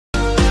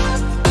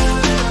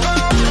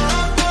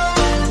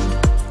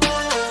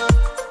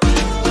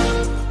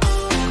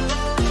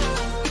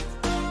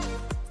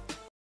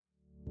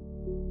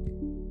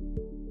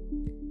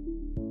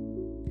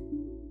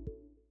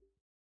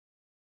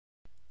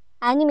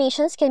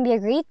Animations can be a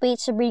great way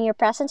to bring your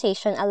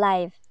presentation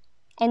alive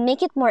and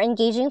make it more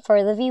engaging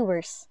for the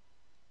viewers.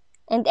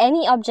 And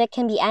any object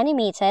can be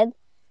animated,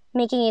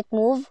 making it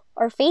move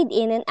or fade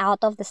in and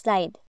out of the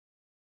slide.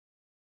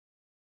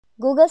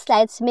 Google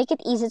Slides make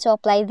it easy to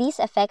apply these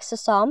effects to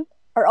some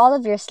or all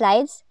of your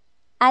slides,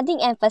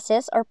 adding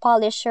emphasis or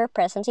polish your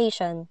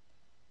presentation.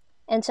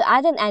 And to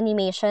add an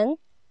animation,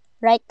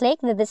 right-click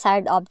the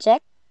desired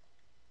object,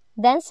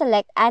 then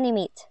select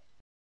Animate.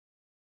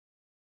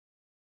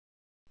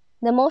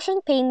 The motion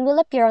pane will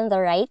appear on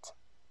the right,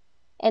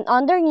 and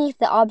underneath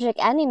the object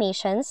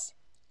animations,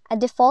 a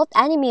default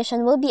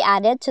animation will be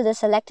added to the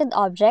selected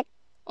object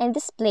and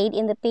displayed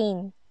in the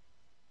pane.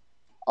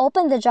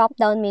 Open the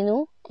drop-down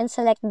menu and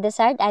select the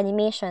desired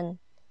animation.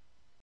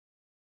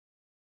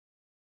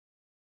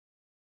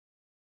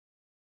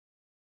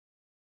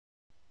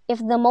 If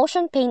the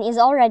motion pane is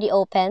already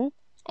open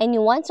and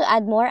you want to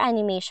add more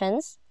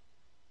animations,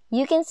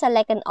 you can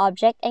select an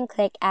object and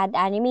click Add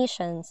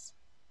Animations.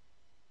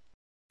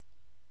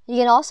 You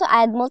can also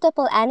add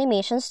multiple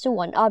animations to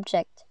one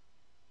object.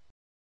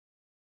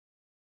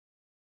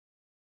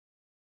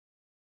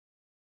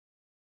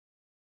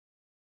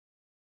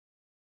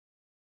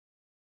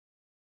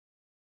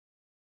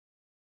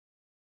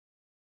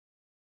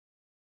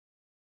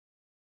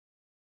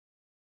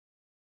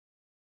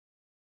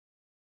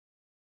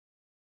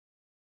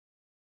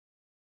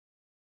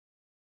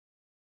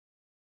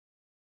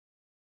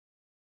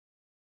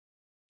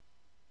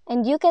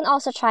 And you can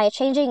also try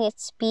changing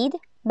its speed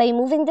by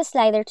moving the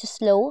slider to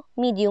slow,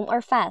 medium,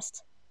 or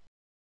fast.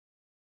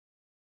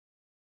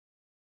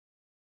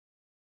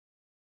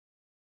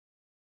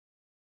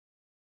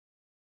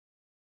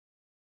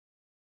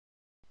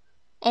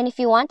 And if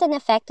you want an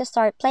effect to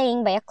start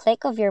playing by a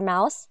click of your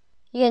mouse,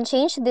 you can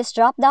change this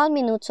drop-down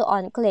menu to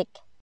On-Click.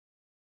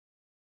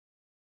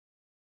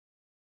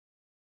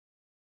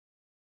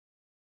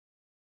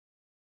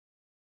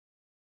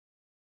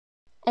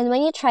 And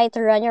when you try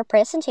to run your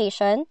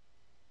presentation,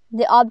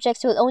 the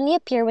objects will only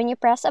appear when you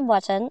press a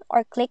button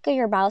or click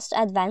your mouse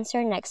to advance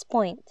your next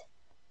point.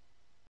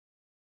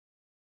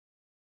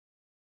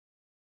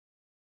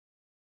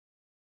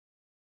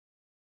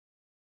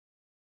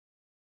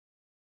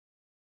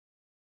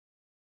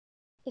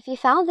 If you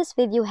found this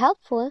video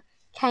helpful,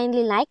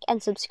 kindly like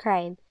and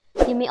subscribe.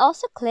 You may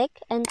also click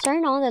and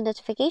turn on the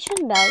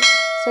notification bell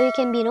so you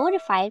can be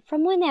notified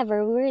from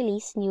whenever we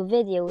release new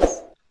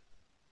videos.